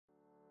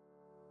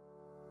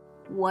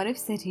What if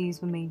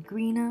cities were made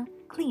greener,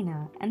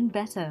 cleaner, and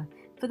better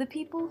for the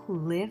people who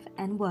live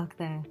and work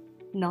there?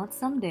 Not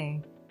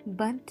someday,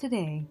 but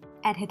today.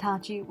 At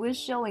Hitachi, we're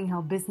showing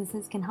how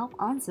businesses can help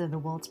answer the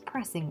world's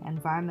pressing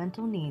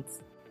environmental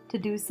needs. To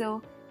do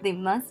so, they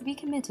must be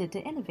committed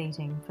to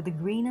innovating for the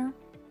greener,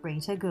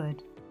 greater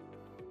good.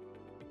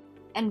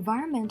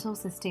 Environmental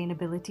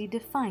sustainability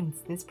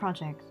defines this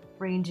project,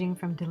 ranging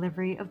from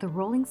delivery of the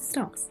rolling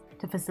stocks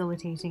to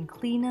facilitating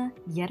cleaner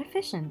yet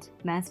efficient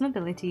mass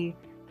mobility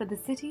for the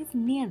city's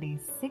nearly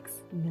 6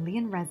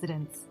 million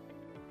residents.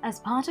 As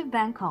part of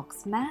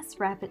Bangkok's Mass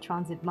Rapid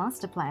Transit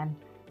Master Plan,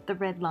 the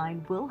Red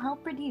Line will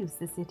help reduce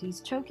the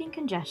city's choking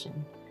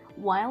congestion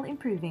while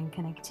improving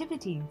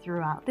connectivity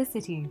throughout the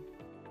city.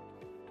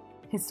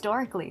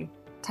 Historically,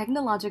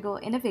 technological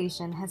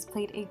innovation has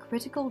played a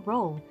critical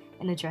role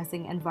in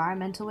addressing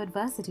environmental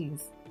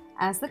adversities.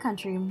 As the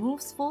country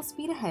moves full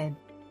speed ahead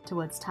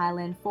towards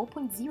Thailand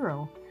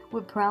 4.0,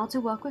 we're proud to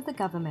work with the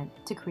government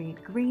to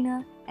create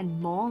greener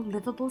and more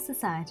livable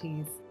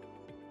societies.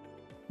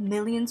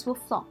 Millions will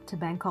flock to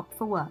Bangkok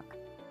for work,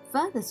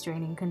 further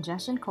straining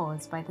congestion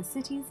caused by the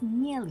city's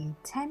nearly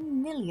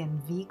 10 million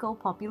vehicle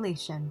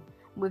population,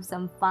 with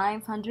some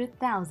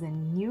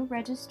 500,000 new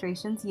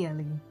registrations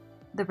yearly.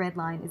 The Red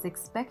Line is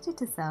expected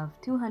to serve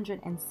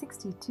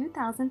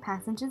 262,000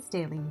 passengers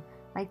daily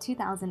by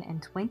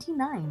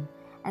 2029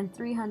 and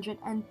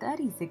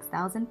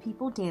 336,000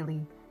 people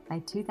daily by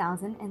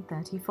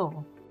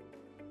 2034.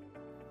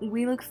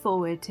 We look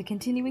forward to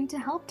continuing to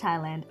help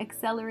Thailand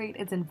accelerate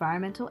its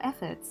environmental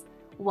efforts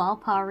while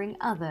powering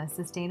other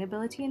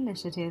sustainability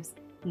initiatives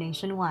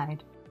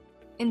nationwide.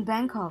 In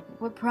Bangkok,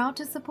 we're proud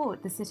to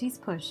support the city's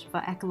push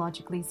for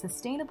ecologically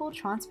sustainable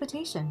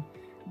transportation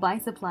by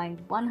supplying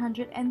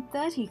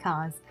 130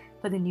 cars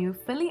for the new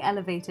fully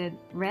elevated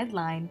Red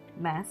Line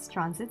mass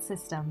transit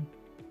system.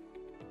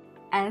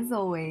 As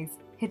always,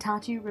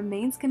 Hitachi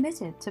remains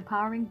committed to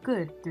powering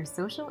good through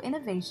social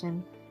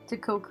innovation to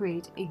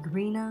co-create a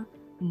greener,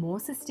 more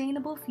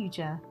sustainable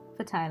future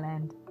for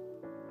Thailand.